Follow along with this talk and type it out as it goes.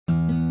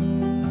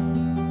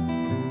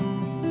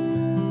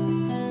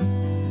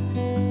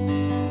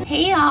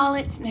Hey y'all,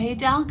 it's Nerdy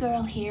Doll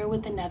Girl here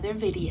with another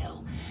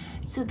video.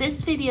 So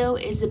this video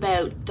is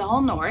about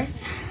Doll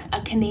North, a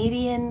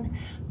Canadian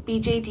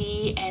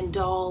BJD and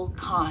doll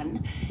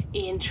con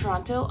in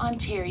Toronto,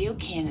 Ontario,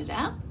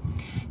 Canada.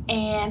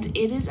 And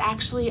it is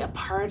actually a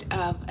part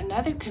of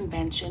another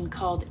convention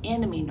called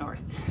Anime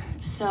North.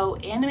 So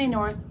Anime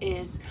North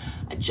is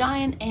a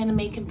giant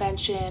anime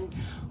convention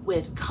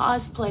with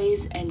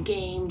cosplays and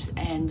games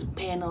and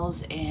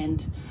panels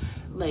and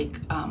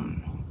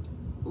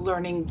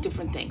learning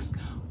different things.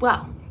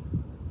 Well,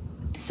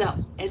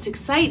 so it's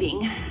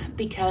exciting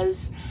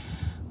because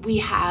we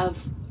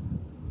have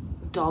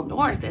Doll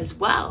North as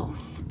well.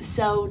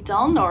 So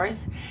Doll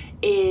North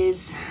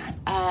is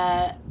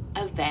an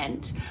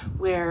event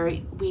where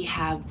we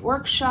have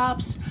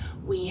workshops,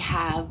 we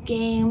have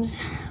games,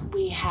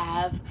 we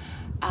have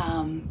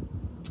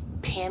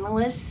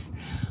panelists,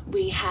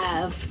 we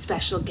have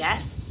special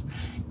guests,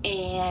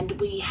 and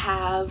we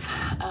have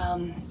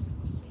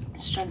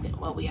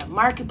we have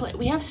marketplace.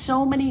 We have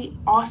so many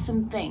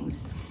awesome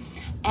things,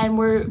 and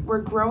we're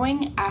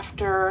growing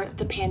after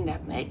the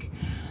pandemic,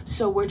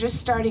 so we're just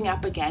starting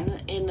up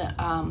again in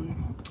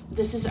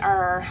this is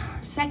our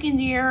second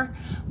year,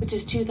 which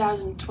is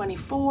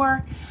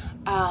 2024,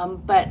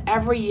 but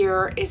every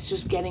year it's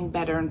just getting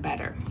better and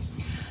better.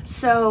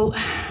 So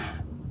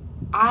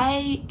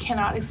I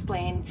cannot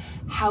explain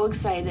how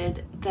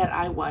excited that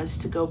I was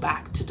to go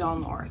back to Doll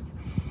North.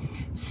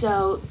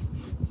 So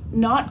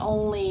not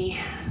only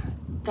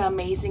the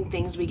amazing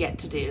things we get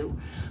to do,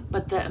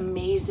 but the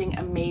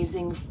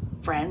amazing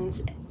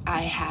friends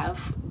I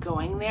have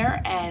going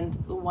there, and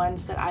the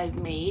ones that I've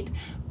made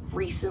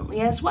recently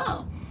as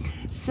well.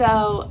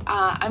 So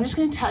I'm just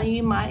going to tell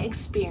you my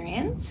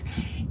experience,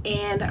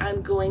 and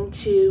I'm going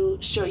to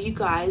show you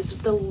guys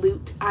the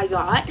loot I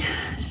got.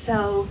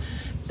 So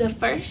the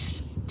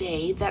first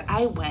day that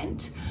I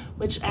went,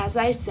 which, as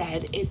I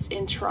said, it's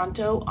in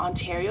Toronto,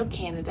 Ontario,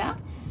 Canada,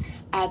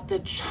 at the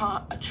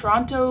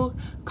Toronto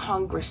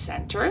Congress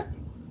Center,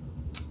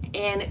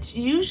 and it's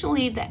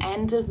usually the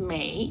end of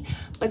May,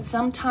 but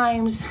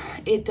sometimes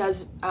it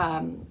does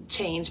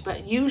change,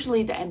 but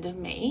usually the end of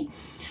May.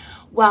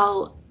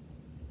 Well,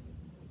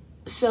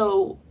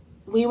 so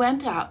we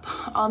went up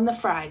on the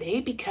Friday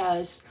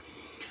because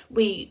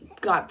we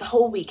got the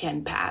whole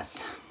weekend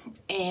pass,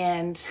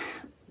 and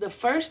the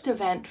first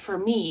event for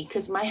me,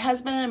 because my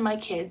husband and my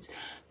kids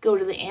go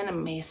to the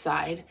anime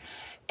side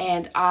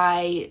and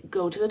I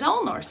go to the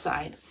Doll North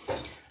side.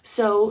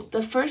 So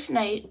the first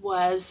night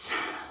was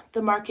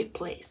the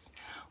marketplace,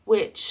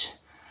 which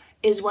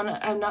is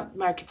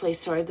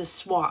the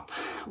swap,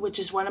 which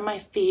is one of my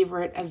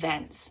favorite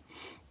events.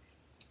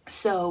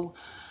 So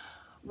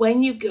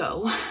when you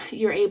go,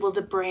 you're able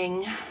to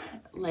bring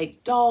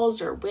like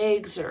dolls or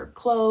wigs or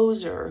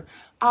clothes or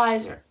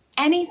eyes or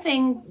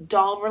anything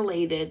doll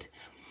related.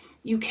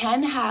 You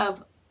can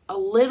have a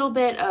little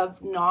bit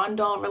of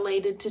non-doll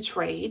related to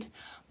trade,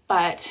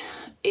 but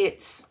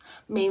it's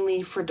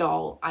mainly for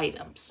doll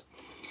items.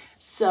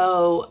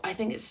 So I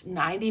think it's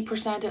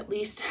 90% at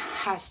least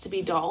has to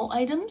be doll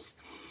items.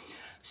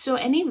 So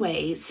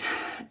anyways,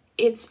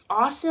 it's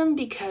awesome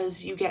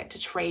because you get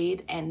to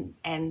trade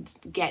and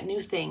get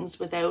new things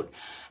without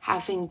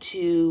having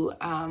to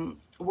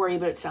worry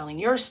about selling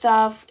your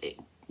stuff,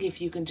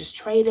 if you can just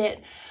trade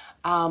it.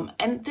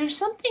 And there's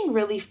something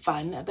really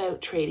fun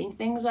about trading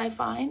things, I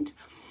find.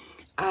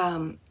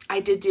 I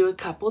did do a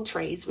couple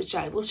trades, which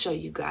I will show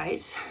you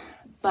guys,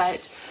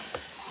 but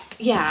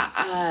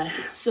yeah,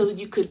 so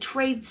you could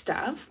trade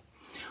stuff,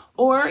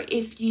 or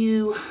if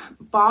you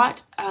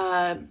bought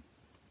a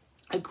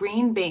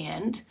green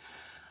band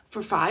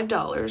for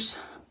 $5,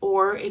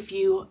 or if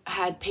you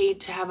had paid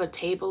to have a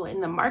table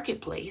in the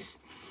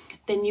marketplace,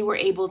 then you were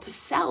able to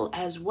sell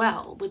as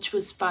well, which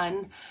was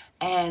fun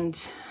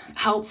and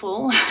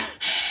helpful.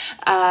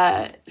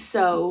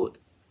 So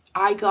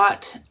I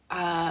got,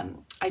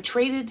 I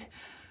traded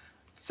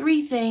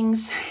 3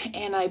 things,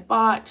 and I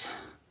bought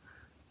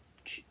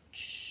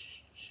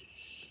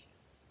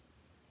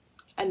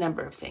a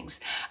number of things.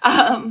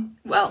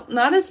 Well,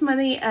 not as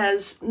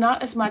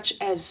much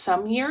as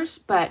some years,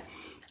 but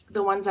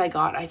the ones I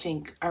got, I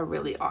think, are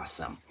really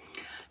awesome.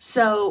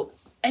 So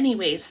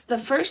anyways, the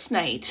first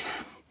night,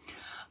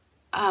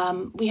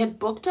 we had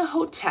booked a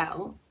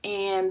hotel,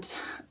 and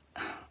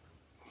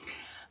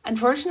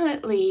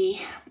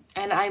unfortunately,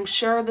 and I'm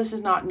sure this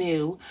is not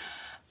new,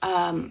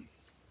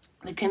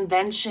 the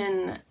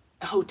convention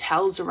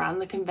hotels around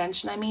the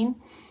convention,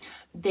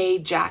 they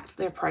jacked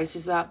their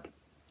prices up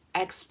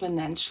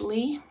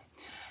exponentially.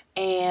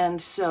 And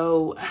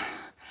so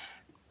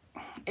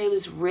it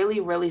was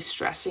really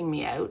stressing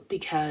me out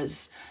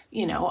because,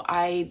 you know,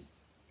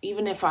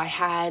 even if I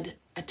had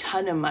a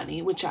ton of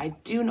money, which I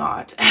do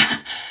not,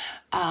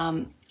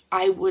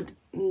 I would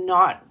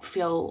not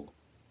feel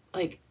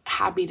like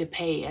happy to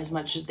pay as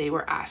much as they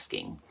were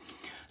asking.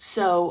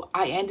 So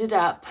I ended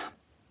up,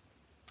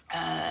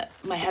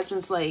 my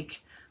husband's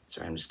like,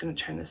 sorry, I'm just going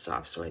to turn this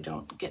off so I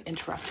don't get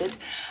interrupted.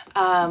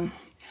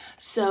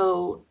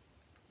 So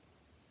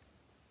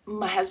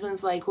my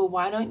husband's like, well,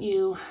 why don't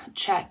you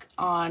check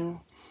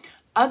on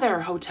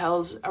other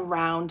hotels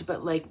around,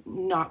 but like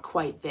not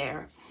quite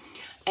there.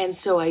 And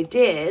so I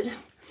did,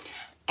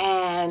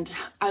 and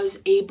I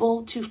was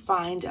able to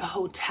find a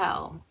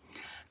hotel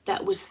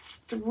that was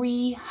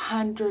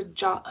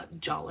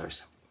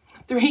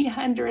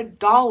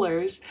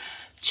 $300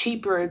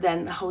 cheaper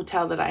than the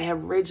hotel that I had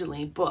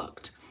originally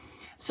booked.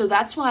 So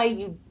that's why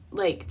you,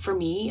 like, for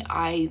me,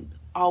 I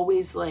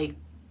always like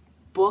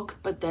book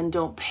but then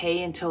don't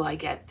pay until I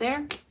get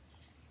there,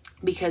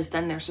 because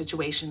then there's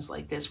situations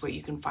like this where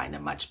you can find a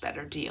much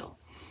better deal.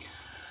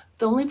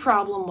 The only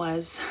problem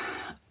was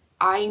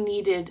I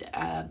needed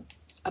a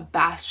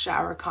bath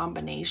shower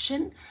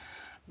combination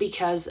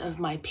because of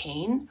my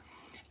pain,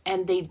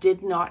 and they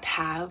did not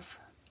have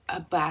a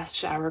bath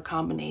shower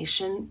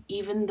combination,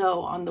 even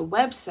though on the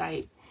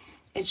website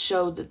it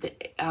showed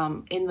that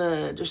in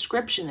the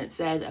description it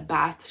said a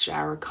bath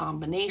shower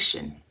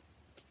combination.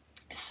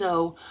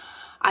 So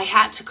I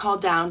had to call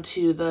down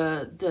to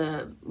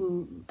the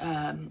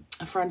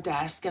front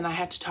desk, and I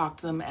had to talk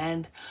to them,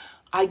 and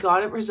I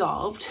got it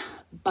resolved,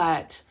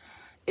 but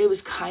it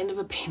was kind of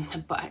a pain in the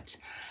butt.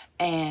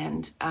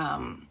 And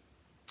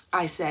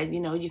I said, you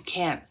know, you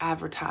can't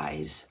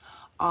advertise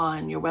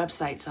on your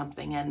website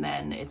something and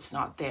then it's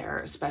not there,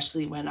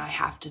 especially when I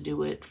have to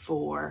do it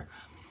for,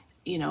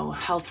 you know,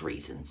 health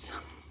reasons.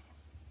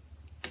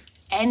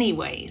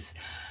 Anyways,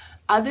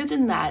 other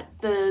than that,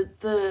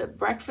 the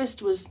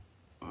breakfast was,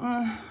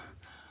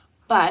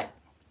 but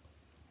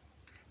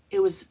it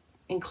was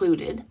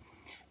included,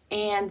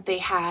 and they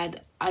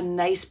had a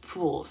nice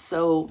pool.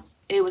 So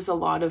it was a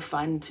lot of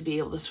fun to be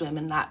able to swim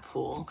in that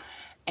pool.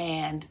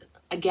 And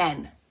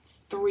again,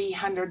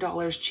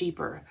 $300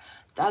 cheaper.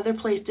 The other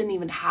place didn't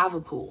even have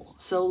a pool.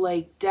 So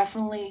like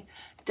definitely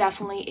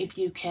if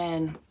you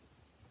can,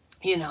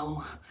 you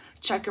know,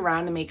 check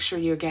around and make sure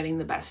you're getting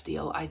the best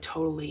deal, I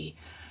totally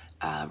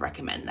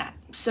recommend that.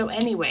 So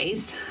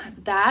anyways,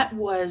 that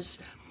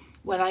was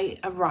when I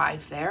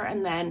arrived there.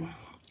 And then,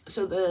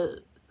 so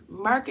the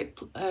market,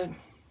 I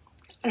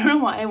don't know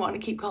why I want to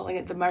keep calling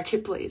it the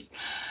marketplace.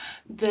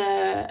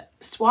 The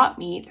swap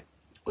meet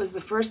was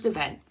the first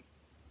event.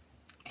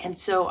 And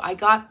so I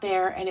got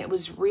there, and it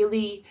was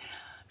really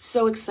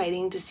so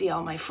exciting to see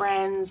all my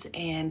friends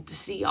and to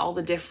see all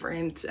the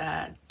different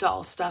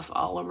doll stuff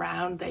all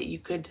around that you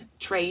could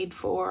trade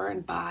for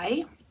and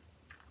buy.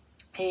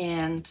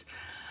 And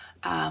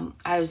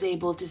I was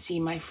able to see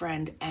my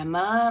friend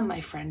Emma,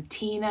 my friend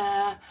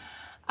Tina,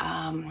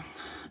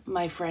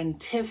 my friend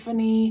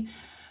Tiffany.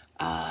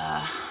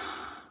 I'm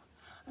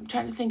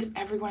trying to think of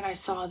everyone I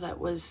saw that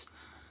was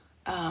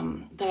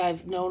that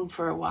I've known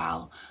for a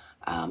while.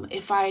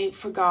 If I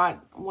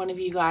forgot one of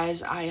you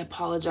guys, I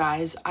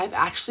apologize. I've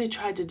actually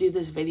tried to do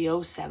this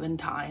video 7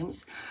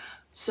 times,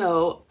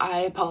 so I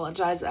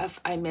apologize if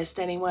I missed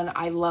anyone.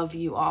 I love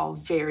you all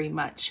very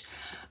much.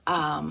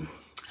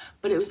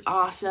 But it was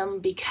awesome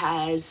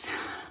because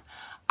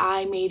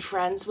I made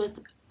friends with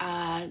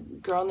a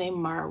girl named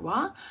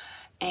Marwa.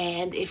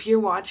 And if you're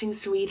watching,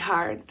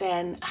 sweetheart,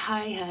 then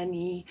hi,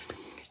 honey.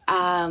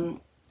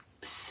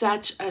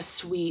 Such a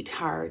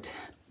sweetheart.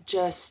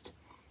 Just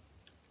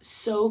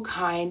so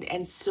kind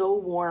and so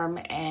warm,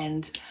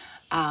 and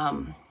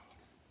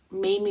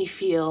made me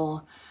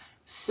feel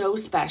so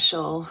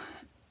special.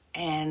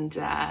 And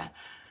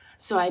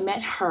so I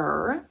met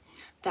her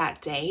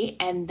that day.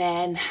 And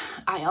then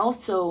I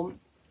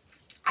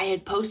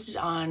had posted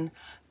on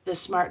the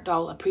Smart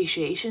Doll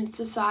Appreciation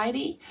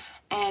Society,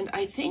 and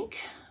I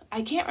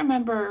can't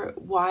remember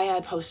why I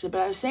posted,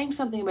 but I was saying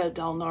something about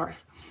Doll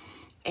North.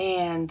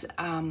 And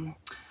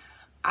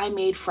I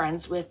made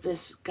friends with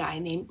this guy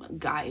named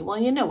Guy. Well,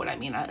 you know what I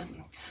mean.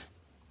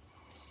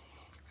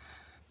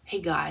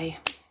 Hey, Guy.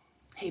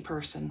 Hey,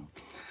 person.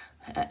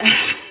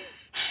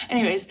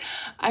 Anyways,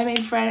 I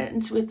made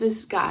friends with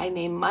this guy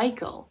named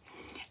Michael.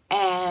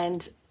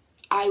 And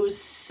I was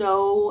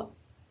so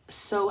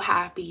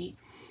happy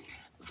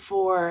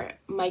for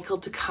Michael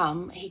to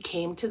come. He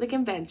came to the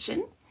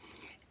convention,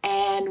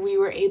 and we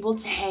were able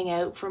to hang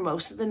out for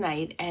most of the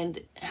night.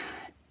 And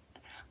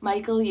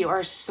Michael, you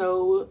are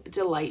so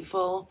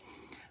delightful.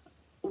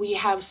 We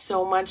have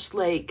so much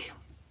like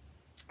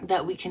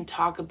that we can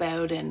talk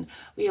about, and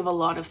we have a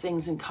lot of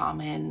things in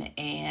common.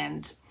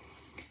 And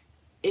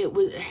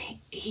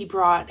he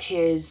brought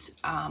his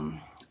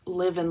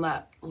live and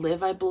let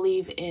live, I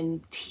believe,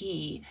 in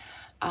tea.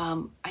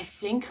 I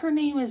think her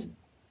name is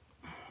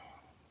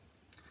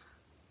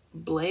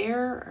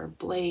Blair or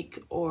Blake,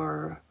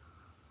 or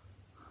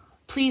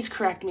please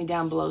correct me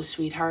down below,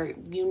 sweetheart.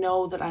 You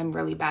know that I'm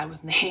really bad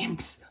with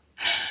names.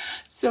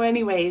 So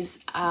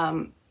anyways,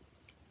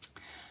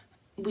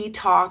 we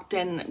talked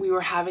and we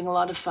were having a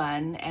lot of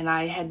fun, and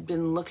I had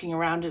been looking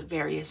around at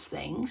various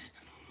things.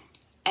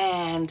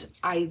 And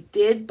I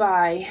did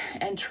buy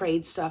and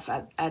trade stuff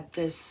at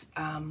this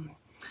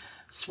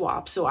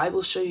swap, so I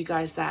will show you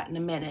guys that in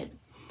a minute.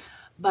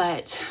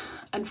 But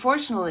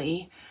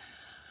unfortunately,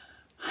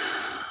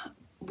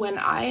 when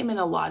I am in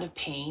a lot of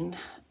pain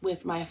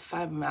with my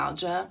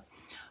fibromyalgia,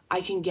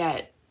 I can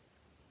get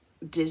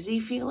dizzy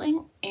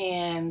feeling,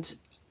 and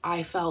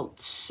I felt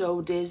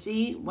so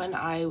dizzy when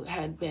I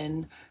had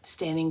been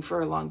standing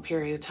for a long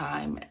period of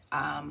time.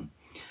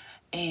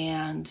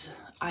 And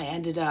I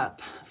ended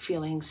up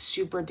feeling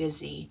super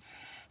dizzy.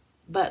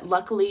 But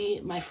luckily,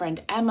 my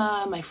friend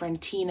Emma, my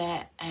friend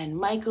Tina, and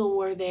Michael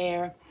were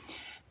there.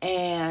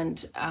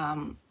 And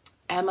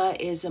Emma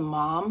is a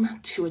mom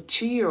to a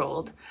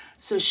 2-year-old.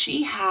 So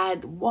she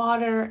had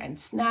water and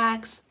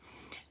snacks,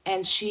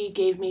 and she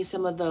gave me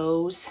some of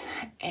those,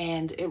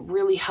 and it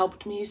really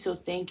helped me. So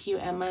thank you,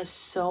 Emma,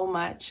 so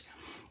much.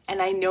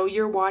 And I know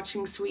you're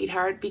watching,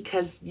 sweetheart,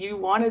 because you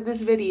wanted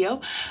this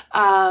video.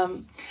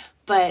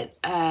 But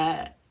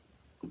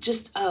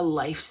just a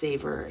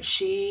lifesaver.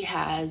 She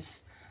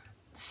has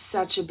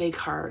such a big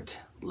heart,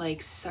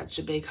 like such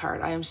a big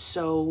heart. I am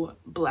so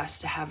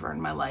blessed to have her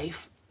in my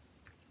life.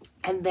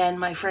 And then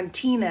my friend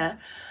Tina,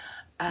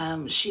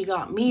 she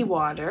got me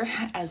water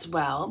as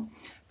well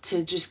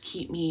to just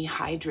keep me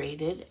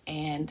hydrated.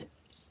 And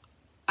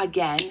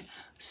again,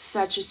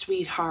 such a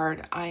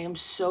sweetheart. I am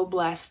so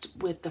blessed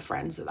with the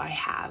friends that I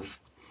have.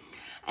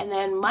 And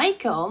then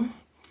Michael,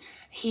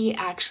 he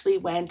actually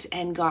went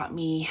and got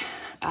me,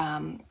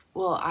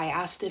 well, I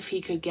asked if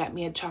he could get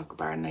me a chocolate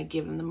bar, and I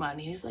give him the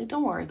money. He's like,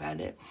 don't worry about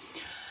it.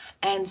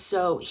 And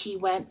so he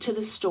went to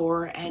the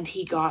store and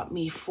he got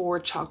me three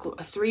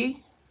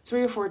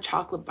or four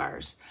chocolate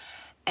bars.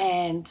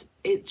 And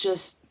it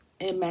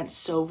meant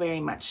so very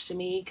much to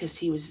me, because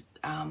he was,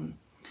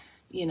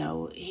 you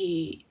know,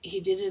 he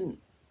didn't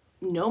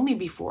know me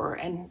before.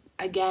 And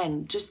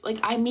again, just like,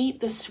 I meet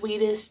the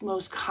sweetest,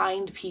 most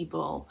kind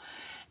people,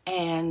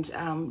 and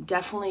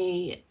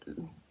definitely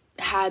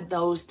had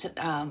those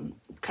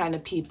kind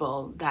of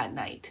people that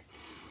night.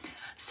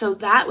 So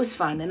that was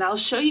fun. And I'll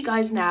show you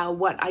guys now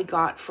what I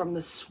got from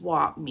the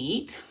swap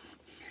meet.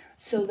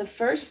 So the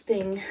first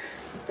thing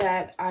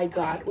that I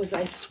got was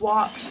I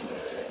swapped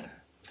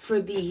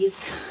for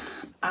these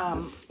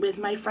with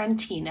my friend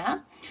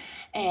Tina.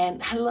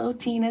 And hello,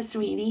 Tina,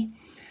 sweetie.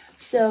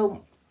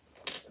 So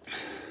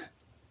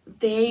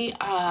they,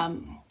 I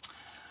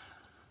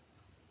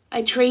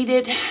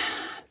traded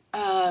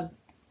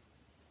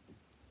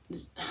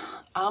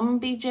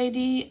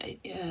BJD,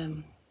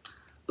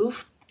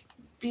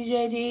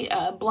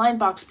 BJD, blind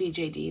box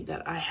BJD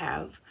that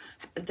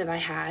I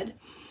had,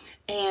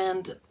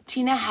 and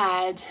Tina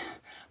had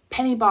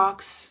penny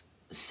box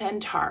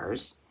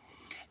centaurs,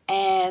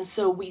 and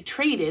so we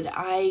traded.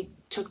 I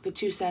took the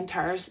 2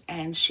 centaurs,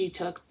 and she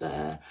took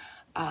the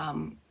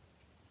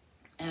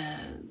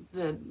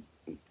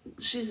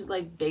she's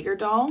like bigger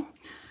doll.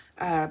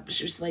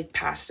 She was like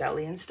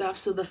pastel-y and stuff.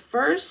 So the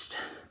first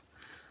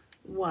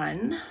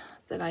one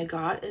that I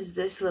got is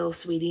this little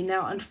sweetie.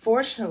 Now,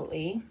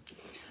 unfortunately,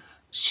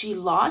 she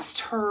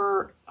lost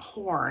her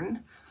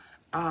horn,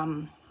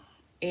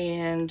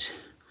 and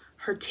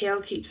her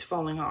tail keeps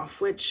falling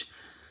off, which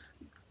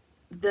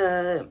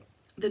the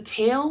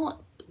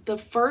tail, the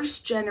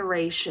first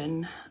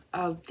generation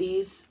of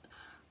these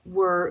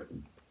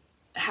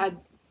had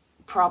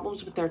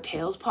problems with their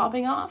tails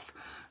popping off.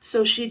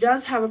 So she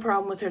does have a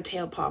problem with her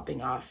tail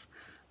popping off,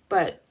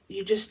 but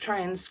you just try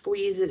and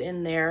squeeze it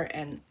in there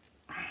and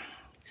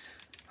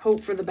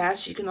hope for the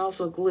best. You can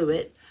also glue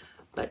it.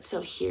 But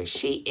so here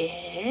she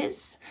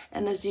is.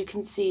 And as you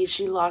can see,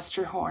 she lost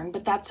her horn,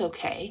 but that's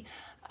okay.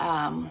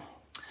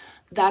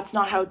 That's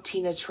not how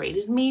Tina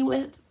traded me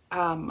with.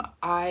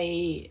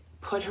 I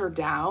put her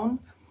down,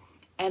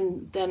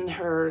 and then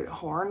her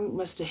horn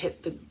must have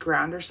hit the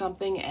ground or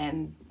something,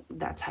 and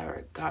that's how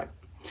it got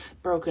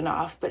broken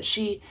off. But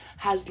she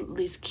has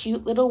these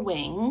cute little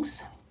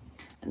wings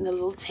and the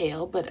little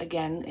tail, but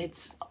again,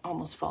 it's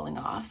almost falling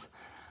off.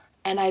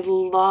 And I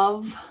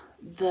love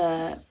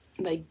the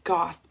like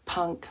goth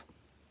punk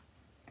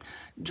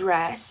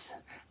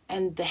dress,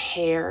 and the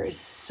hair is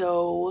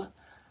so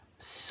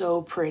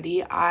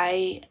pretty.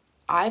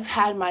 I've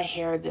had my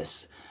hair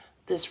this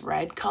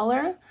red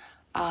color,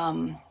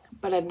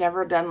 but I've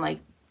never done like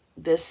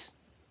this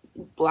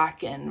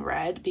black and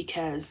red,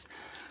 because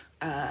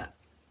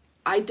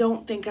I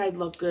don't think I'd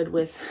look good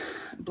with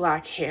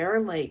black hair.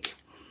 Like,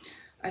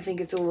 I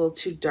think it's a little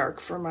too dark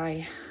for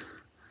my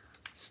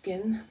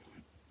skin.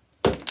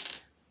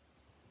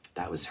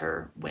 That was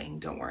her wing,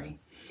 don't worry.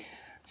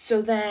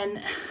 So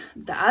then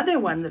the other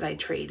one that I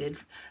traded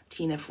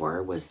Tina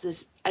for was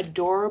this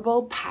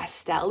adorable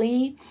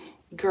pastel-y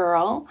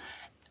girl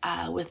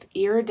with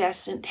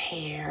iridescent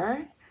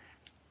hair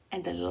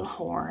and a little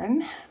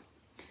horn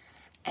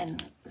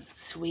and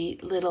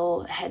sweet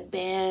little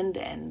headband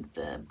and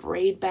the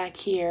braid back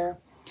here,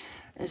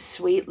 a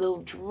sweet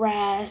little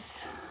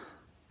dress.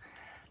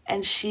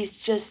 And she's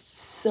just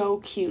so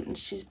cute, and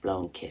she's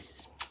blowing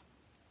kisses.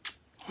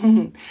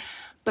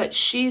 But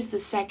she's the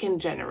second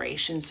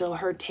generation, so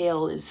her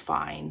tail is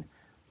fine.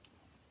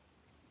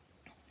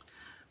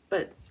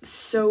 But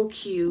so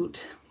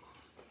cute.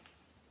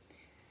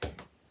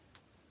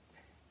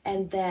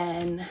 And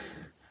then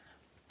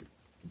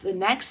the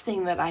next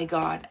thing that I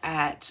got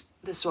at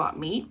the swap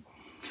meet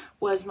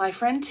was my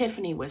friend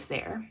Tiffany was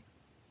there,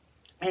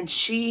 and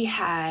she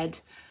had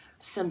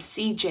some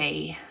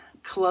CJ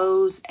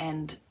clothes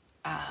and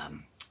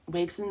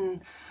wigs,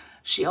 and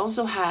she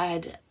also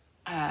had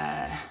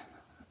a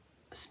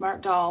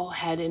Smart Doll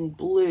head in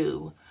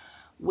blue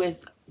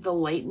with the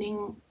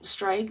lightning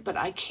strike, but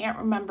I can't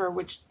remember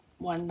which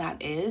one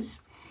that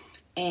is.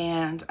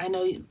 And I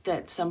know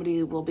that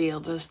somebody will be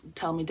able to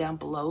tell me down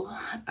below.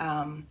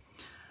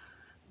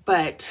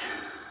 But,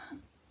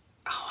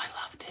 oh, I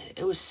loved it.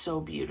 It was so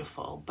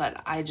beautiful,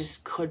 but I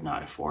just could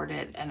not afford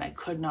it, and I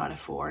could not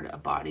afford a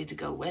body to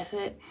go with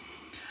it.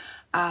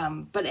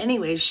 But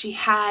anyways, she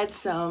had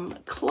some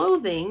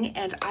clothing,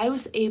 and I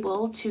was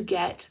able to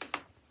get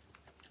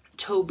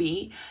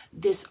Toby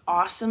this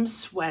awesome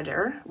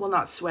sweater. Well,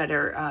 not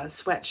sweater,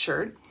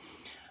 sweatshirt,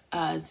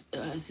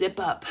 zip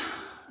up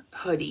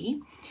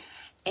hoodie.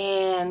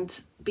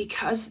 And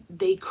because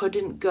they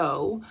couldn't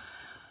go,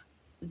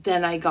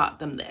 then I got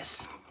them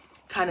this.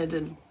 Kind of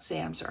to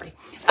say I'm sorry.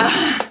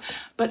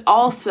 But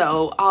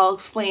also, I'll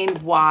explain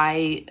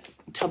why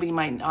Toby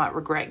might not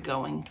regret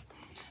going.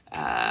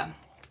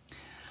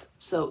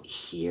 So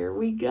here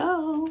we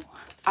go.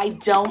 I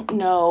don't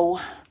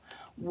know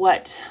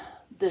what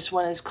this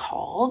one is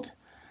called,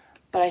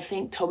 but I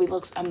think Toby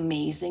looks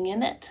amazing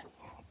in it.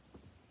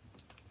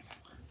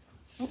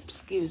 Oops,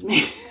 excuse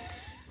me.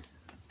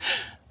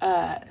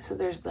 So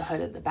there's the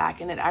hood at the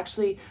back, and it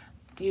actually,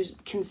 you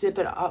can zip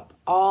it up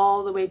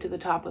all the way to the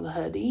top of the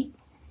hoodie.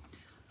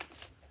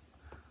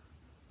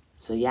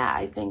 So yeah,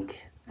 I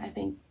think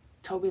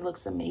Toby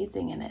looks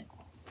amazing in it.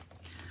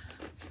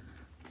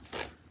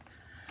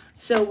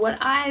 So what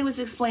I was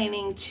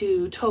explaining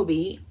to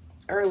Toby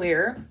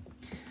earlier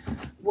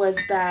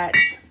was that,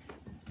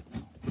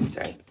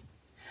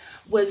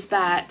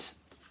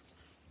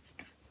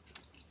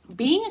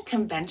 being a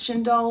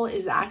convention doll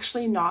is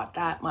actually not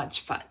that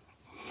much fun.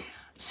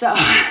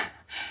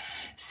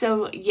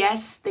 So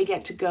yes, they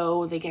get to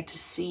go, they get to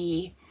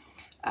see,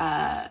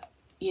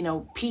 you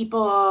know,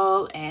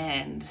 people,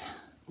 and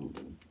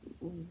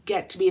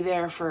get to be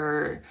there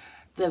for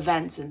the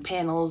events and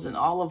panels and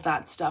all of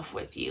that stuff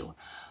with you.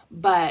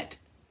 But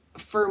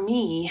for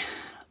me,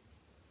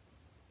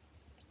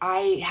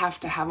 I have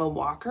to have a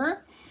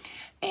walker,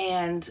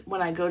 and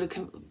when I go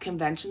to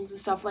conventions and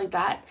stuff like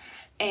that,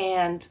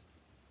 and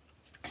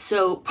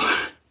so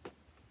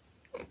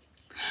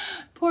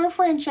poor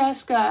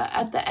Francesca,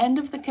 at the end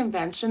of the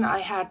convention, I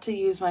had to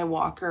use my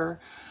walker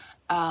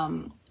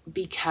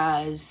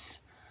because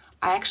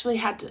I actually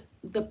had to,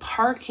 the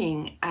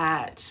parking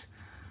at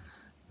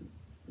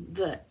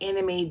the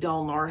Anime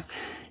Doll North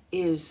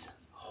is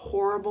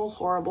horrible,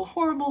 horrible,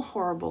 horrible,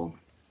 horrible.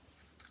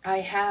 I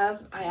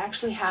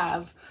actually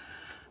have,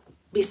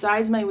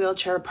 besides my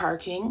wheelchair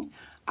parking,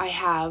 I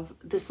have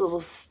this little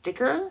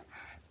sticker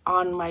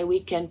on my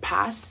weekend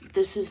pass.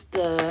 This is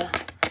the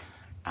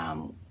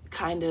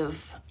kind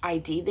of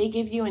ID they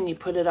give you, and you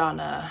put it on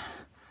a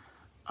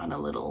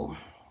little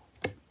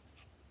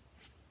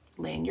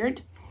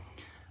lanyard.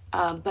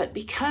 But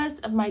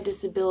because of my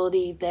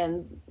disability,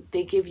 then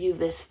they give you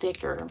this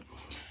sticker,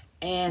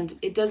 and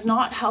it does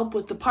not help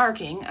with the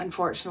parking,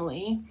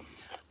 unfortunately.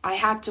 I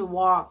had to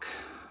walk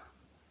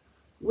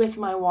with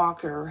my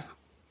walker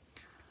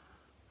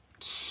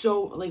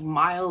so like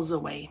miles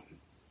away.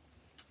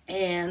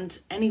 And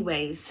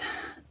anyways,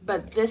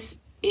 but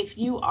this, if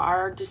you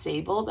are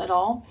disabled at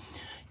all,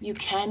 you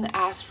can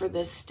ask for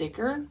this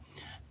sticker,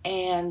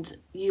 and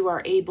you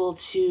are able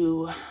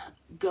to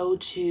go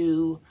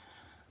to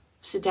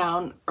sit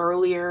down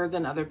earlier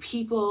than other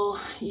people.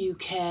 You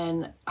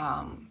can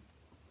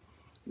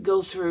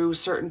go through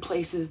certain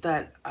places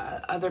that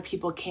other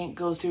people can't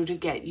go through to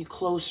get you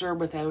closer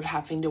without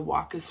having to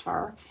walk as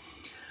far.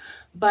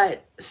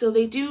 But so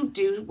they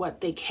do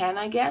what they can,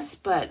 I guess,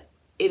 but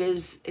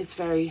it's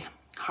very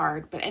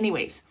hard. But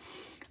anyways,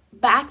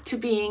 back to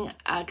being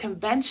a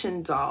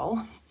convention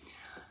doll.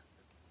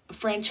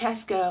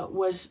 Francesca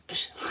was,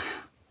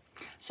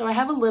 so I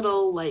have a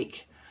little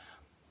like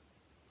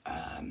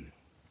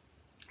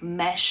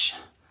mesh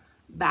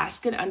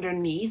basket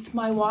underneath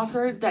my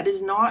walker that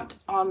is not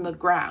on the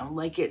ground.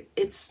 Like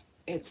it's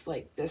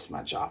like this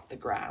much off the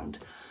ground,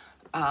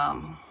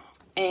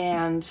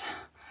 and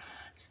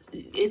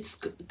it's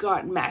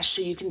got mesh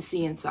so you can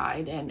see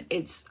inside, and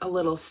it's a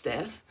little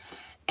stiff.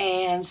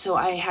 And so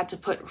I had to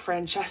put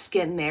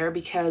Francesca in there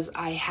because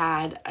I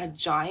had a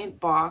giant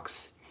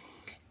box,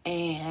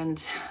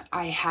 and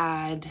I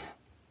had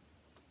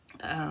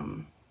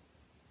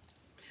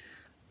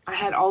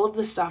all of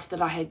the stuff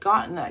that I had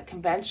gotten at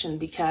convention,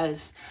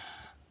 because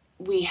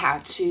we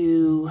had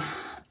to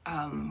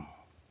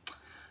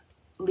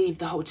leave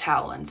the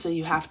hotel, and so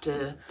you have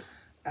to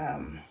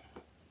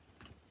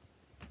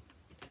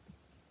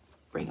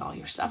bring all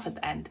your stuff at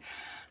the end.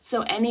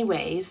 So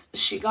anyways,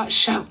 she got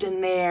shoved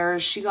in there,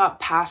 she got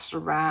passed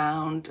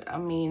around. I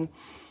mean,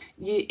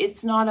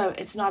 it's not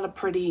a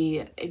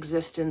pretty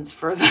existence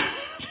for the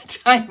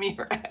time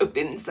you're out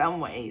in some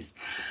ways.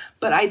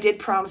 But I did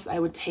promise I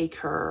would take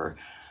her,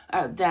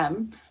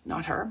 them,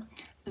 not her,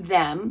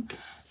 them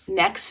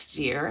next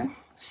year.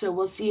 So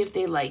we'll see if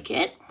they like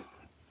it.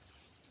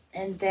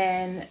 And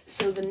then,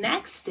 so the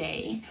next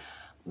day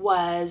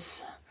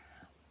was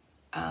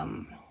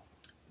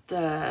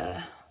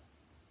the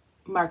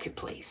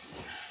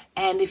marketplace.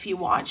 And if you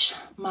watch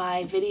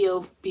my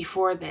video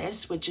before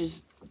this, which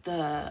is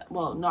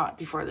well, not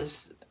before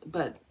this,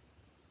 but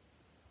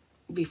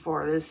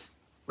before this,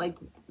 like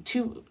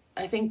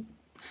I think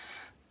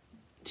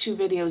two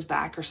videos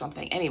back or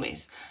something.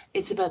 Anyways,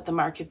 it's about the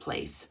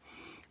marketplace.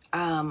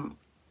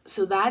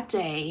 So that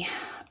day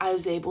I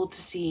was able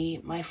to see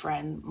my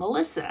friend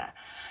Melissa.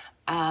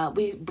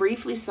 We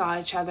briefly saw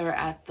each other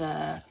at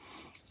the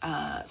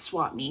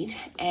swap meet,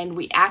 and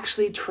we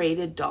actually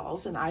traded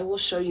dolls, and I will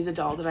show you the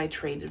doll that I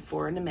traded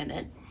for in a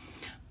minute.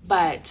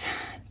 But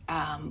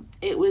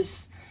it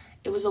was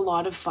a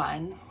lot of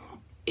fun.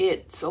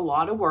 It's a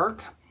lot of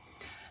work,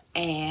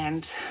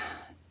 and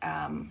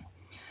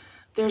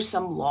there's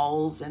some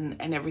lulls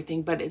and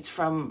everything, but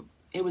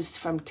it was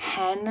from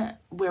 10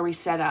 where we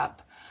set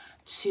up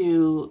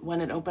to when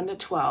it opened at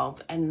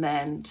 12, and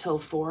then till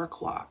 4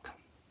 o'clock.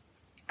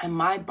 And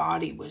my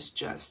body was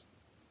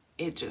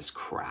it just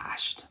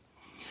crashed.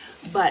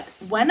 But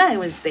when I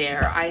was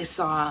there, I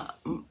saw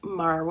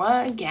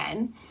Marwa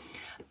again,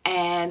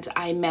 and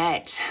I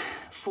met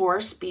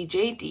Force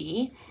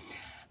BJD.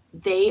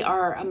 They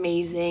are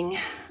amazing,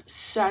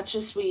 such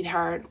a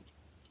sweetheart.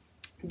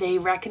 They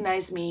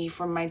recognized me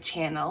from my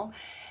channel,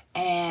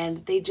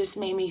 and they just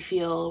made me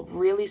feel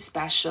really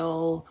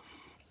special.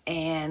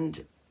 And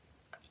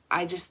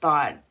I just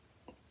thought,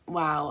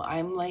 wow,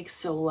 I'm like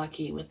so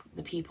lucky with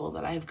the people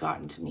that I've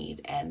gotten to meet.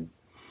 And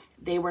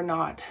they were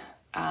not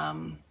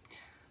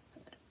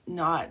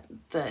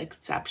the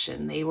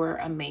exception. They were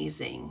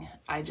amazing.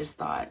 I just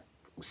thought,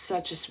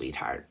 such a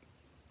sweetheart.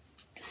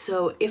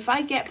 So if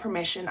I get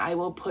permission, I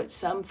will put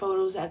some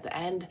photos at the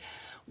end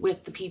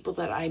with the people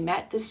that I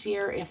met this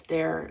year, if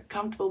they're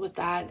comfortable with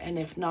that. And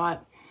if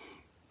not,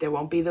 there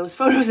won't be those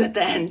photos at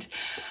the end.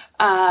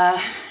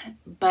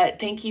 But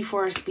thank you,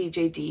 Forrest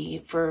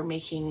BJD, for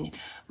making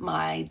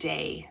my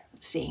day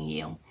seeing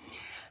you.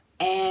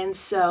 And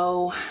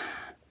so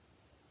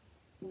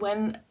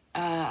when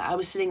I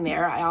was sitting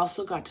there, I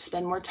also got to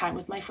spend more time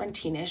with my friend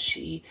Tina.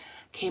 She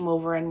came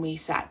over and we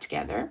sat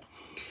together.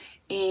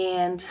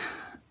 And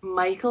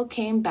Michael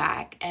came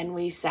back and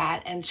we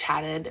sat and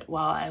chatted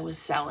while I was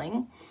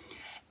selling.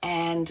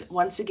 And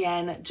once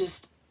again,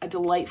 just a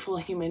delightful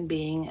human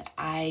being.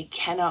 I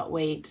cannot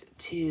wait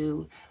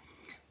to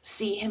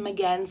see him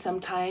again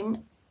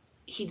sometime.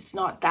 He's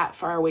not that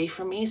far away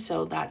from me,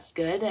 so that's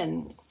good.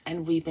 And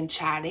we've been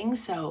chatting.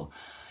 So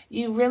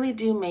you really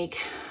do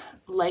make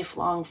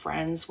lifelong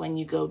friends when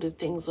you go to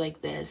things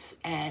like this.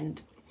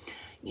 And,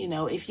 you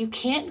know, if you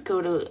can't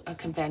go to a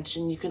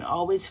convention, you can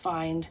always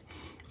find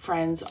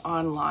friends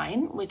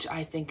online, which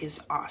I think is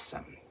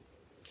awesome.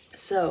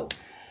 So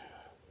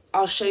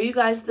I'll show you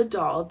guys the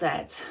doll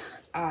that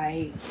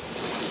I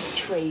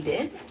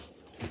traded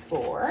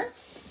for.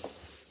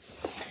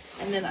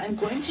 And then I'm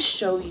going to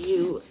show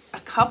you a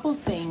couple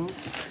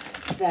things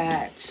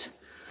that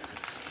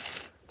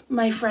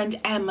my friend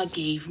Emma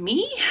gave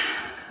me,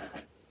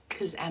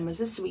 because Emma's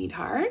a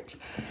sweetheart.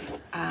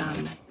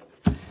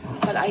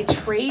 But I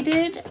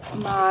traded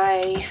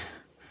my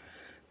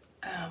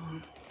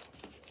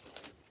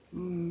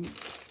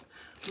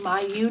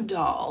Mayu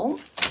doll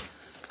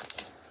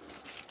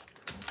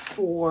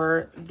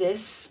for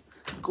this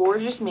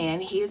gorgeous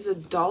man. He is a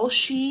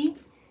Dalshi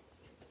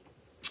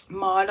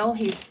model.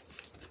 He's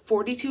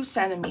 42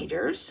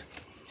 centimeters,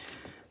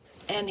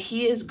 and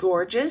he is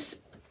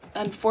gorgeous.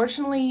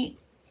 Unfortunately,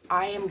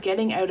 I am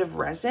getting out of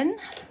resin,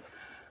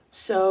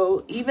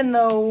 so even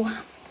though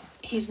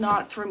he's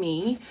not for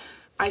me,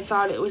 I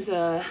thought it was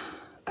a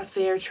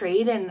fair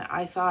trade, and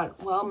I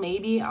thought, well,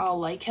 maybe I'll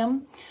like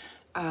him.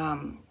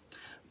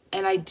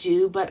 And I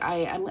do, but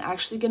I'm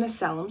actually going to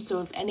sell him.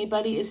 So if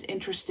anybody is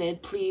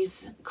interested,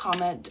 please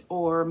comment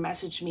or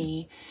message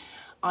me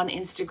on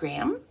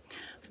Instagram.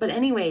 But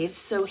anyways,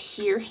 so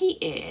here he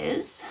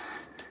is.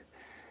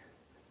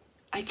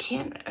 I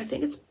think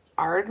it's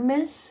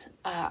Artemis.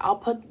 I'll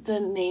put the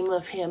name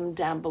of him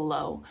down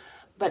below.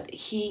 But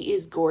he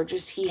is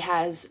gorgeous. He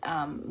has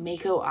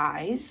mako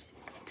eyes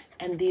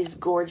and these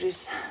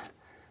gorgeous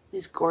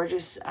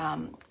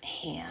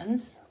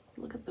hands.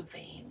 Look at the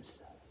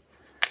veins.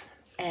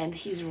 And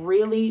he's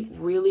really,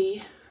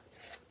 really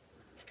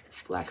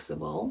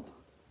flexible.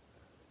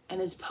 And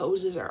his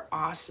poses are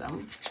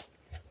awesome.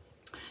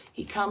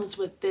 He comes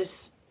with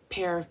this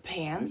pair of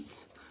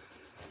pants.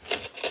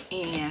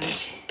 And,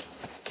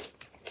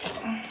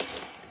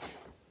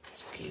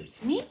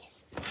 excuse me.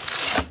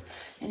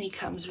 And he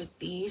comes with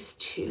these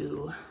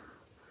two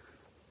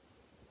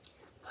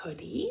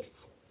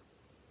hoodies.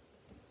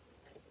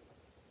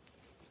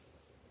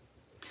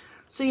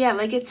 So yeah,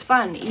 like, it's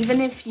fun. Even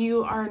if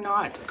you are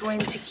not going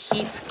to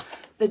keep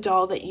the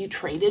doll that you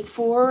traded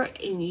for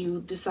and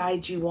you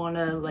decide you want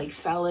to like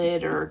sell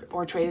it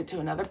or trade it to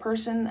another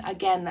person,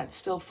 again, that's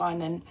still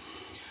fun. And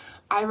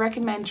I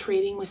recommend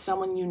trading with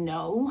someone you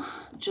know,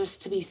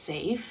 just to be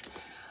safe,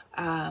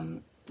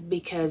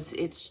 because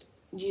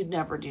you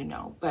never do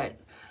know. But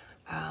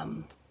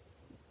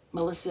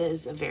Melissa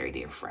is a very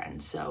dear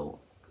friend, so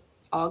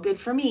all good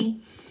for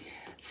me.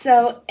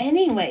 So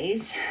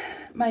anyways,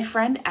 my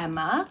friend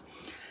Emma,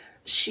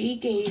 she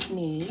gave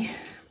me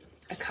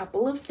a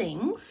couple of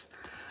things.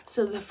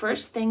 So the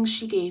first thing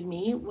she gave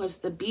me was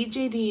the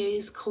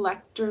BJDA's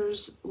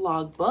Collector's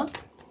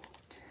Logbook.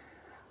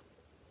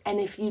 And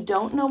if you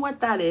don't know what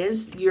that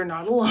is, you're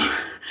not alone.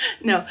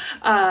 No,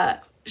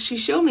 she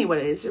showed me what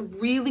it is. A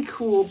really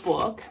cool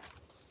book.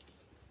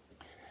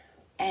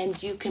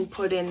 And you can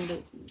put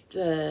in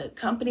the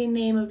company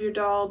name of your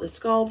doll, the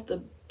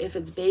sculpt, if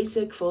it's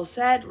basic, full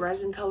set,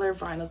 resin color,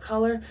 vinyl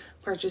color,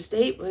 purchase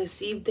date,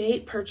 received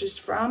date, purchased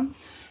from.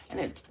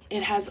 And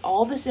it has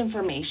all this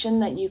information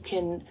that you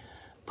can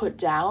put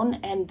down,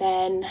 and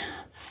then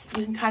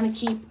you can kind of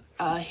keep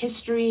a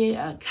history,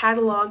 a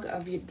catalog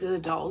of the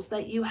dolls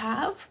that you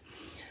have.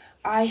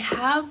 I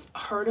have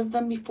heard of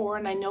them before,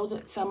 and I know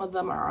that some of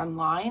them are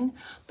online,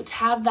 but to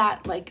have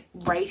that like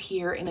right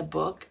here in a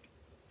book,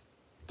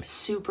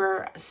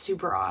 super,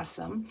 super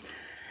awesome.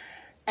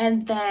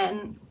 And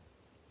then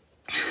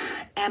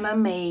Emma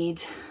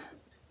made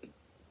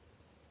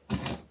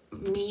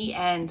me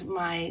and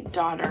my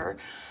daughter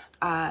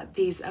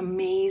these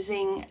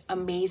amazing,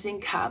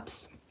 amazing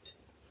cups,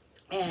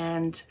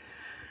 and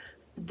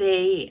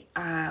they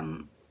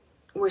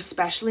were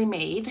specially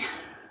made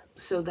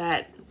so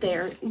that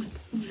they're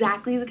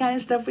exactly the kind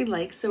of stuff we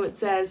like. So it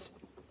says,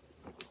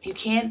 you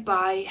can't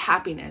buy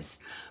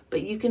happiness,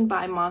 but you can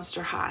buy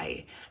Monster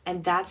High,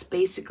 and that's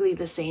basically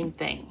the same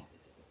thing.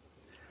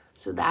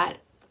 So that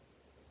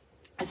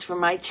is for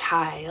my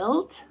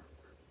child.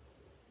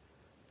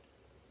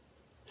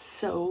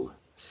 So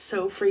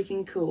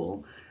freaking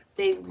cool.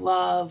 They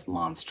love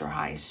Monster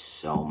High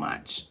so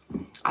much.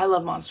 I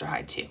love Monster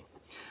High too,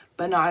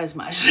 but not as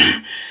much.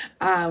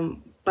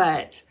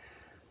 But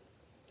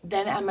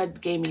then Emma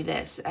gave me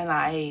this, and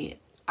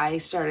I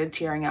started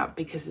tearing up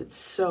because it's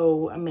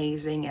so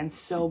amazing and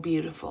so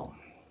beautiful.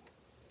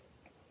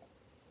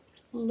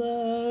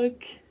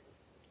 Look.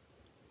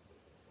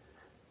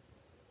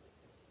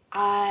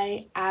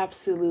 I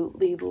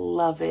absolutely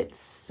love it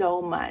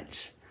so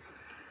much.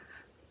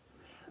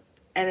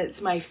 And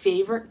it's my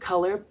favorite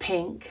color,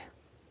 pink.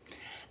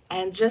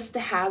 And just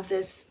to have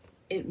this,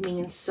 it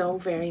means so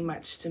very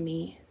much to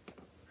me.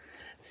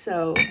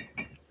 So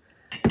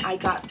I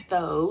got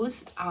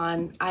those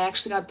on, I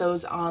actually got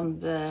those on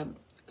the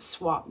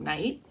swap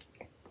night.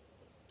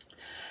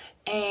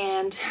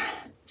 And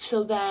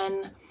so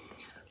then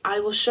I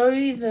will show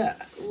you the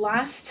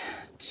last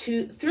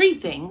three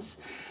things,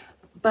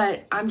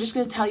 but I'm just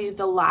going to tell you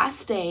the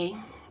last day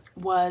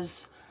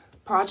was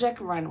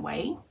Project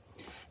Runway.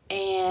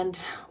 And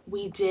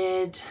we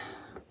did,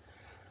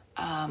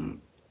 the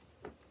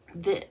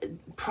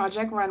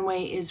Project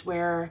Runway is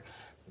where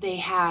they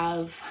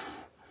have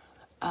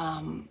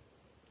a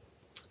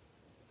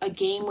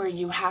game where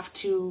you have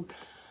to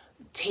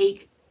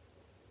take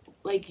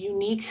like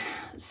unique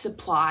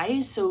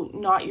supplies. So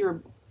not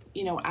your,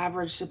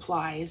 average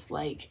supplies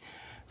like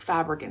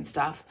fabric and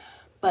stuff,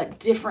 but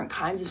different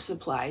kinds of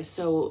supplies.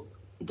 So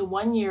the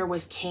one year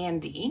was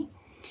candy.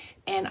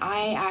 And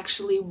I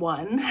actually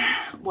won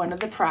one of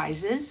the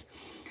prizes.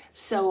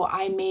 So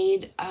I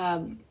made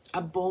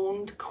a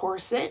boned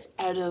corset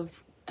out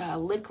of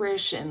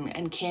licorice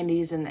and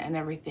candies and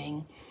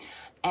everything.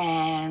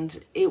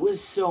 And it was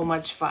so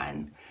much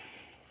fun.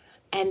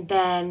 And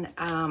then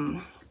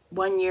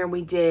one year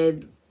we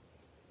did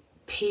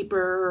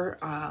paper,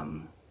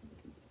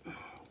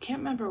 can't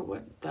remember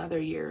what the other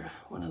year,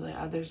 one of the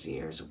other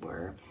years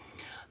were.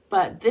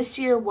 But this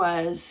year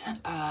was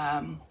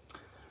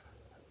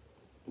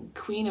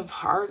Queen of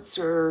Hearts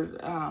or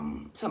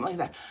something like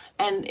that,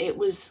 and it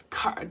was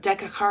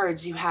deck of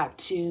cards. You had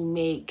to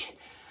make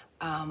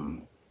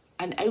an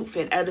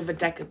outfit out of a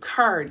deck of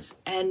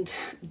cards, and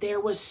there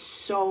was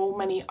so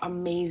many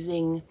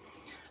amazing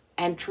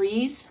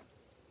entries,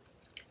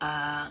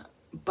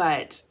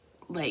 but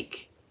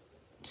like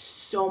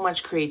so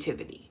much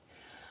creativity.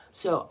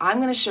 So I'm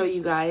going to show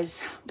you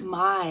guys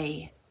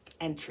my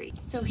entry.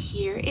 So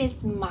here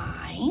is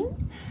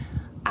mine.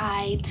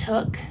 I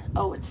took,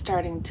 oh, it's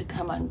starting to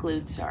come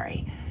unglued,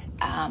 sorry.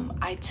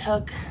 I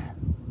took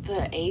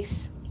the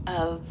ace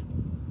of,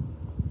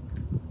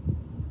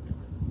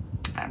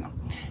 I don't know.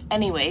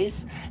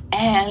 Anyways,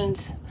 and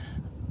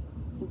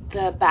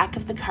the back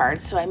of the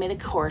cards. So I made a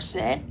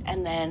corset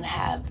and then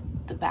have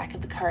the back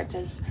of the cards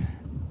as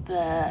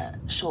the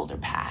shoulder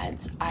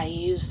pads. I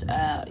used,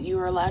 you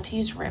were allowed to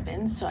use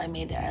ribbons. So I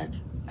made a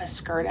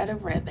skirt out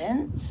of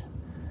ribbons.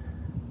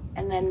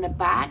 And then the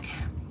back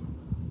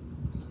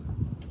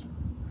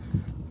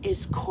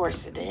is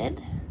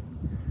corseted.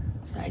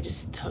 So I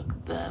just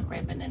took the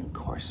ribbon and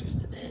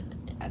corseted it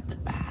at the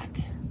back.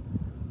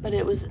 But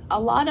it was a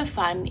lot of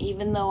fun,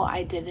 even though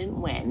I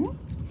didn't win.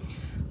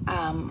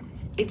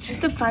 It's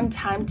just a fun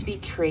time to be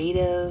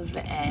creative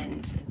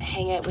and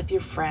hang out with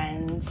your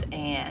friends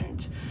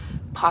and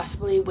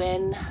possibly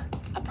win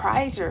a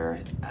prize or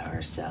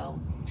so.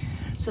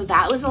 So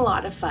that was a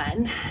lot of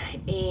fun.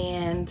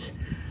 And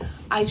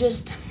I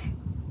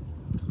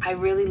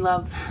really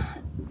love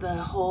the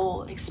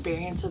whole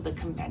experience of the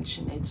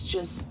convention. It's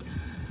just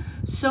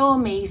so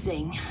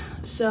amazing.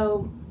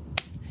 So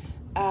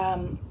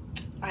I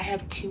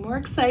have 2 more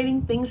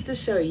exciting things to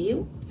show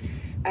you.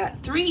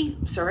 3,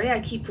 sorry, I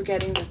keep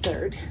forgetting the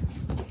 3rd.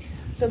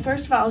 So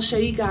first of all, I'll show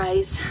you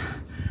guys,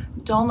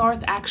 Dull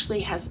North actually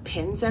has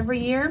pins every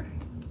year.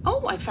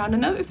 Oh, I found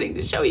another thing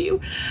to show you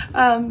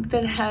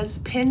that has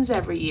pins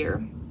every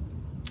year.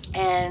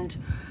 And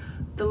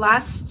the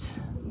last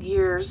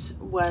year's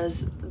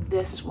was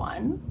this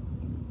one.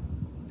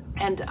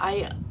 And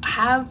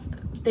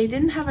they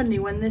didn't have a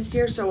new one this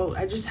year, so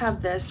I just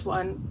have this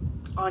one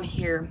on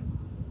here.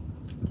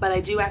 But I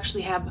do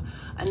actually have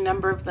a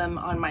number of them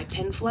on my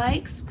pin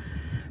flags.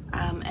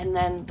 And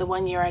then the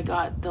one year I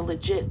got the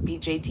legit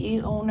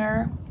BJD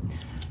owner.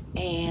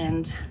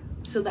 And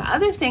so the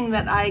other thing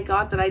that I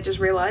got that I just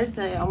realized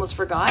and I almost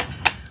forgot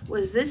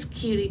was this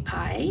cutie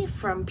pie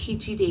from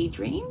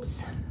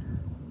Peachydaydreams.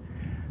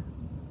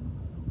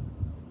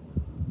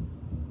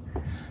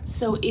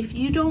 So if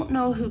you don't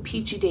know who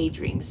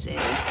Peachydaydreams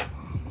is,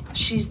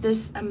 she's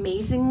this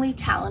amazingly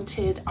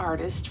talented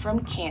artist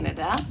from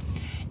Canada,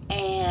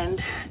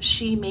 and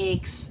she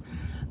makes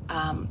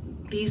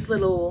these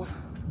little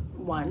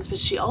ones, but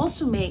she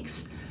also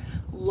makes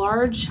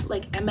large,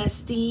 like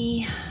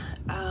MSD,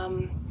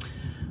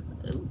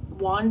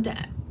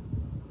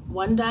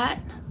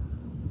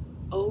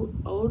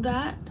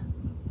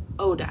 ODAT,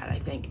 I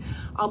think.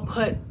 I'll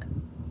put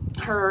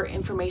her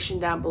information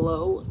down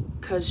below,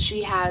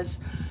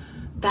 because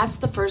that's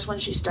the first one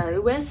she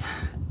started with,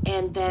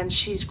 and then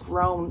she's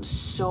grown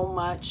so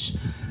much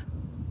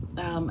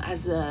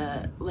as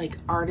a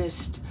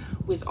artist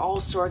with all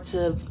sorts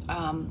of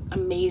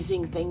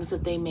amazing things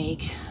that they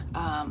make,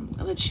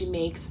 that she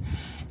makes.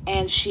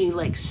 And she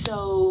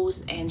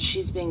sews, and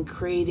she's been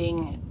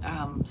creating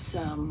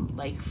some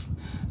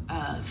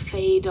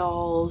fae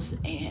dolls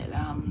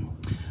and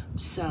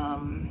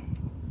some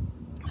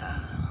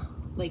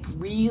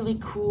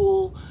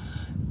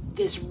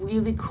this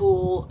really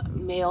cool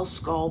male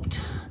sculpt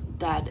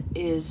that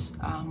is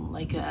I don't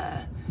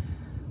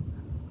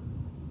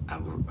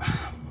know,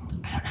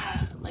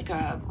 like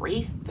a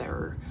wraith,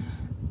 or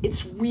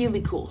it's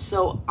really cool.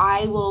 So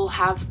I will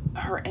have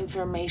her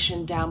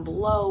information down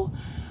below.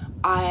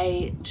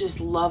 I just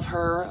love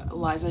her,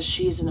 Eliza.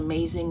 She's an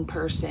amazing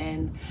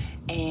person,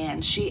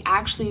 and she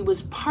actually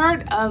was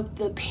part of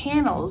the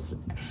panels.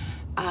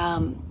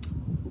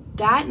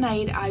 That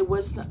night I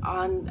was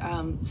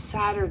on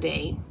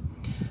Saturday.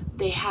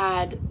 They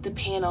had the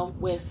panel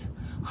with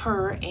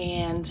her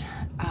and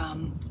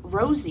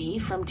Rosie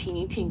from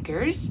Teeny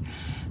Tinkers.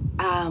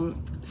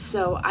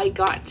 So I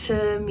got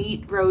to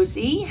meet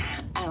Rosie,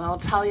 and I'll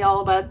tell you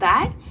all about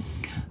that.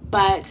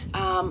 But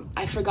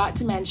I forgot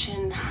to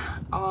mention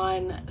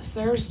on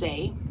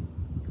Saturday,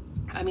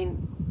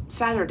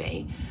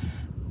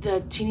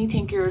 the Teeny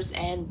Tinkers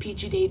and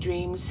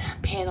Peachydaydreams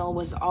panel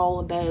was all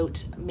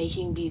about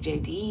making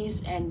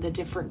BJDs and the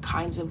different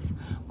kinds of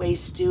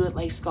ways to do it,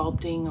 like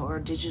sculpting or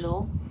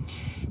digital.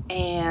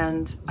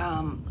 And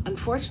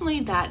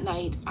unfortunately that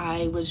night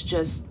I was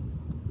just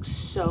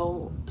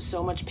so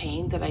much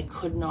pain that I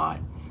could not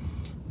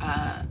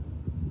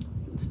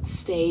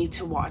stay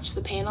to watch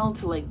the panel,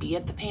 to be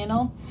at the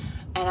panel,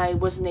 and I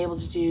wasn't able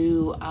to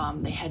do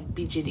they had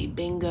BJD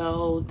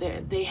bingo.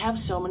 They have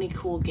so many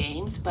cool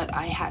games, but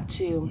I had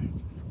to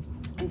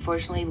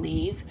unfortunately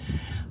leave.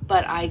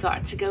 But I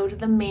got to go to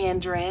the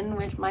Mandarin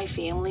with my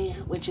family,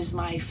 which is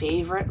my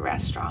favorite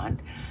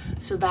restaurant,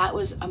 so that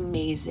was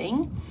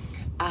amazing,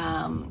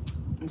 and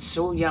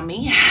so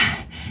yummy.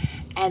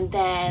 And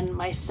then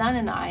my son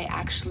and I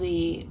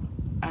actually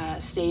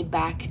stayed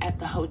back at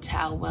the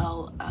hotel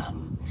while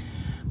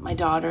my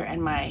daughter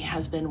and my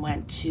husband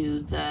went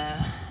to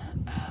the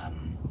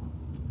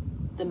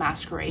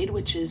Masquerade,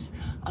 which is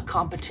a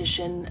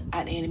competition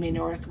at Anime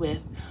North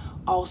with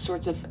all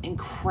sorts of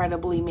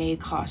incredibly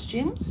made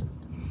costumes.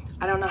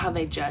 I don't know how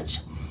they judge.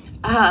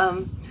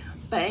 But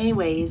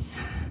anyways,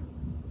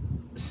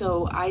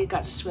 so I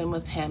got to swim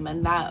with him,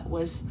 and that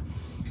was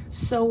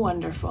so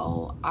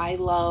wonderful. I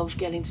love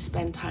getting to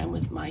spend time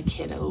with my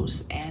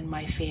kiddos and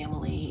my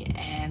family,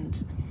 and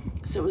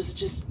so it was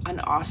just an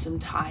awesome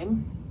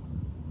time.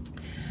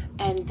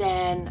 And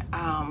then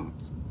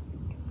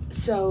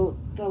so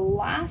the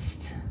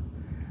last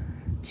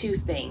 2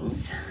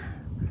 things,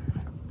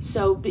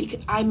 so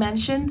I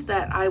mentioned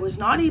that I was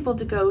not able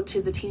to go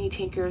to the Teeny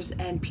Tinkers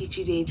and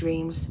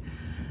Peachydaydreams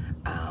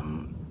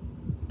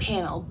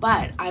panel,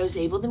 but I was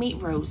able to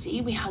meet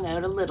Rosie. We hung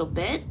out a little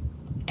bit,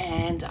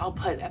 and I'll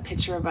put a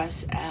picture of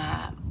us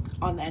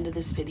on the end of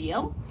this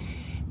video.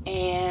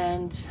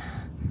 And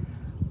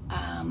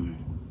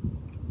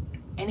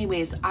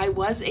anyways, I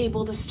was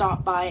able to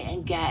stop by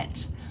and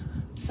get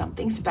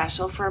something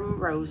special from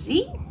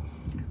Rosie.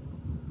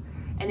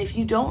 And if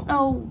you don't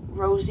know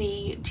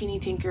Rosie, Teeny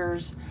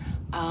Tinkers,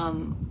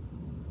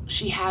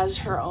 she has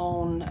her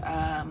own,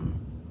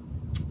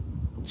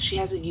 she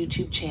has a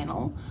YouTube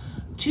channel,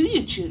 2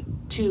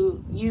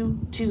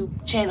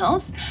 YouTube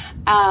channels.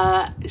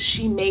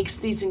 She makes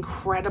these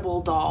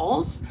incredible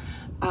dolls.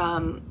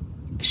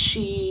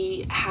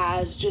 she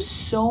has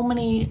just so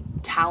many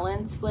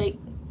talents, like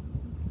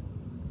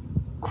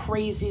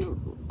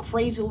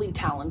crazily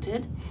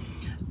talented.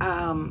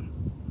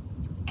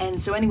 And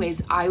so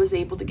anyways, I was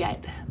able to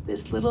get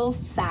this little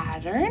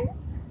Saturn.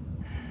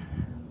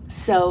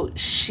 So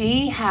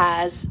she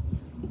has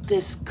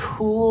this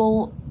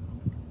cool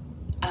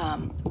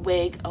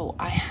wig. Oh,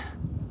 I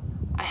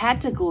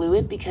had to glue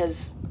it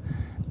because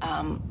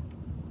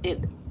it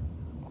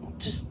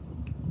just,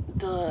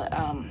 the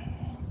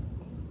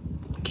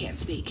can't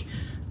speak,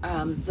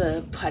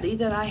 the putty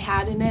that I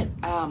had in it,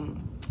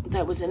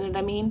 that was in it,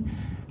 I mean,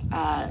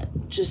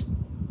 just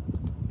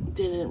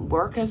didn't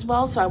work as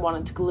well, so I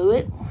wanted to glue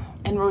it,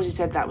 and Rosie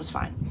said that was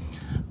fine.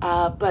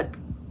 But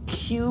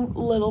cute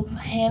little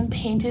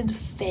hand-painted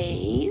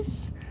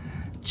face,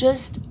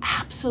 just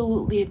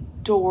absolutely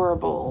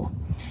adorable,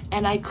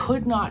 and I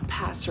could not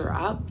pass her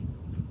up.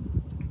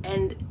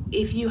 And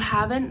if you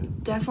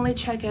haven't, definitely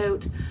check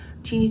out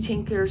Teeny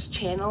Tinker's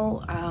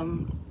channel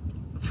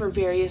for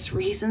various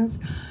reasons.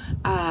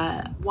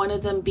 One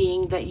of them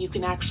being that you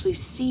can actually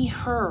see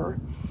her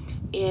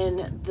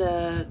in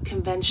the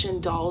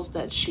convention dolls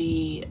that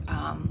she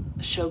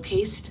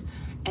showcased,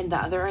 and the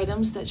other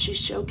items that she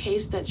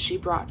showcased that she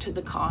brought to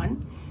the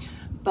con.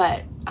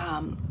 But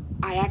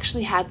I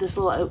actually had this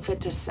little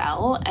outfit to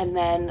sell, and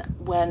then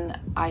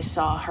when I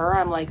saw her,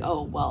 I'm like,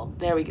 oh well,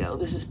 there we go,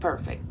 this is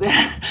perfect.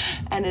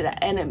 and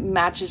it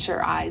matches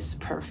her eyes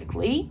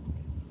perfectly.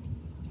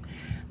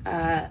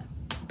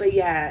 But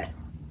yeah,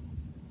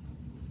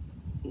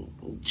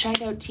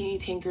 check out Teeny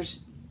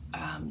Tinker's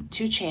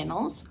 2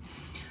 channels.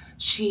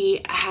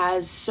 She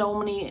has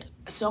so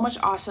much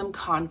awesome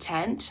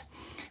content.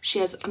 She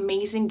has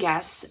amazing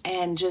guests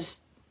and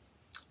just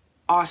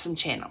awesome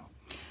channel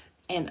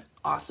and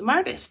awesome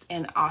artist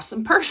and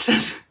awesome person.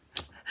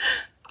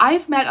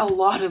 I've met a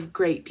lot of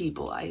great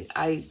people,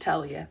 I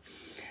tell you.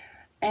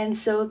 And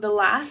so the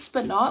last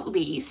but not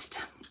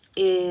least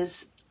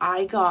is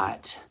I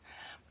got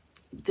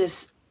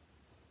this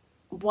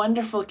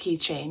wonderful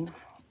keychain.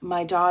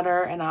 My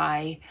daughter and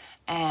I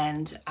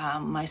and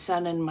my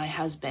son and my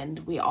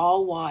husband, we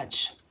all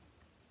watch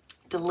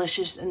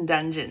Delicious in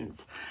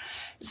Dungeons.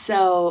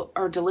 So,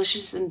 or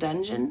Delicious in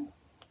Dungeon,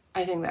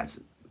 I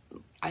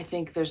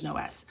think there's no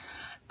S.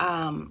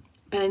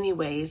 But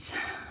anyways,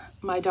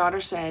 my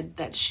daughter said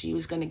that she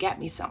was going to get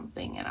me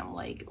something, and I'm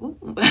like, ooh,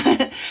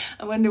 I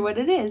wonder what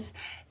it is.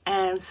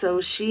 And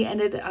so she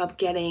ended up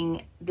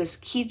getting this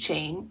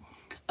keychain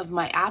of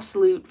my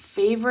absolute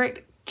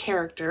favorite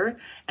character,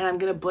 and I'm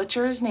going to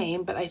butcher his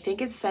name, but I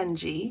think it's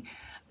Senji.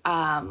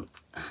 But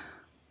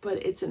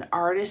it's an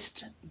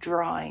artist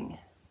drawing,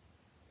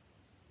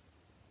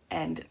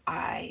 and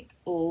I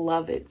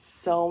love it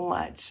so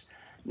much.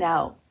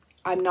 Now,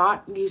 I'm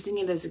not using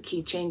it as a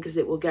keychain because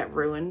it will get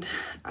ruined.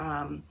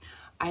 I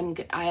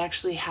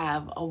actually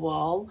have a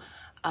wall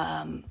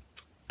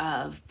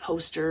of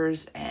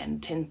posters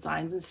and tin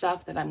signs and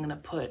stuff that I'm going to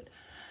put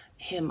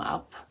him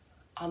up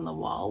on the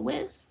wall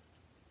with.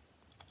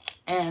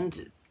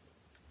 And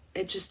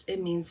it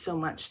means so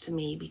much to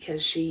me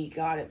because she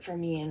got it for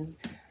me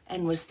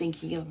and was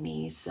thinking of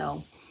me.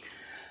 So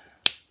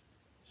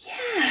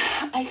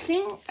yeah, I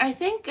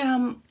think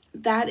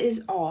that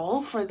is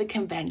all for the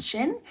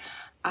convention.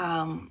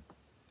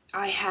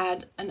 I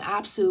had an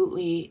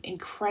absolutely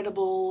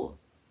incredible,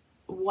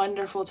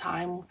 wonderful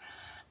time.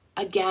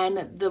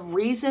 Again, the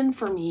reason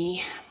for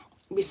me,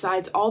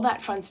 besides all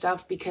that fun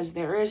stuff, because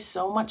there is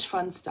so much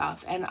fun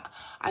stuff, and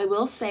I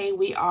will say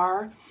we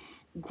are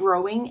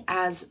growing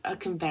as a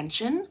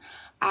convention.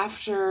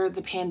 After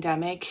the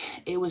pandemic,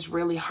 it was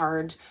really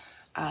hard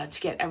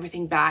to get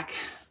everything back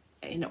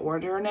in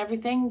order and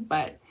everything,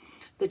 but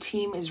the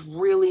team is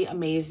really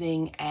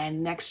amazing,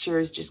 and next year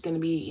is just going to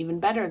be even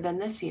better than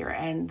this year,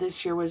 and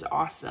this year was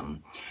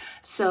awesome.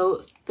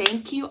 So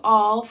thank you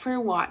all for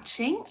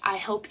watching. I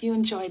hope you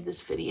enjoyed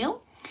this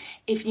video.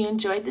 If you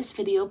enjoyed this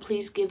video,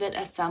 please give it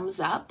a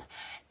thumbs up,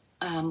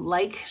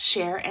 like,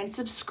 share, and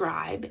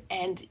subscribe.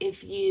 And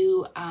if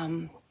you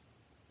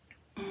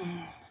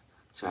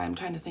sorry, I'm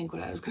trying to think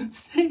what I was going to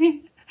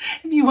say.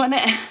 If you want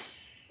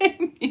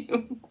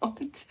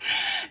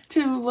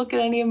to look at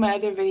any of my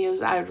other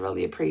videos, I would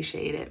really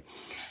appreciate it.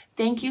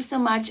 Thank you so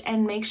much,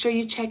 and make sure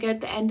you check out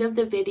the end of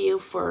the video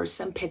for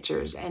some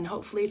pictures, and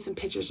hopefully some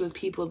pictures with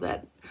people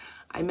that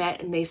I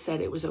met and they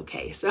said it was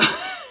okay. So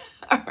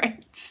all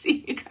right,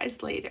 see you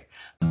guys later.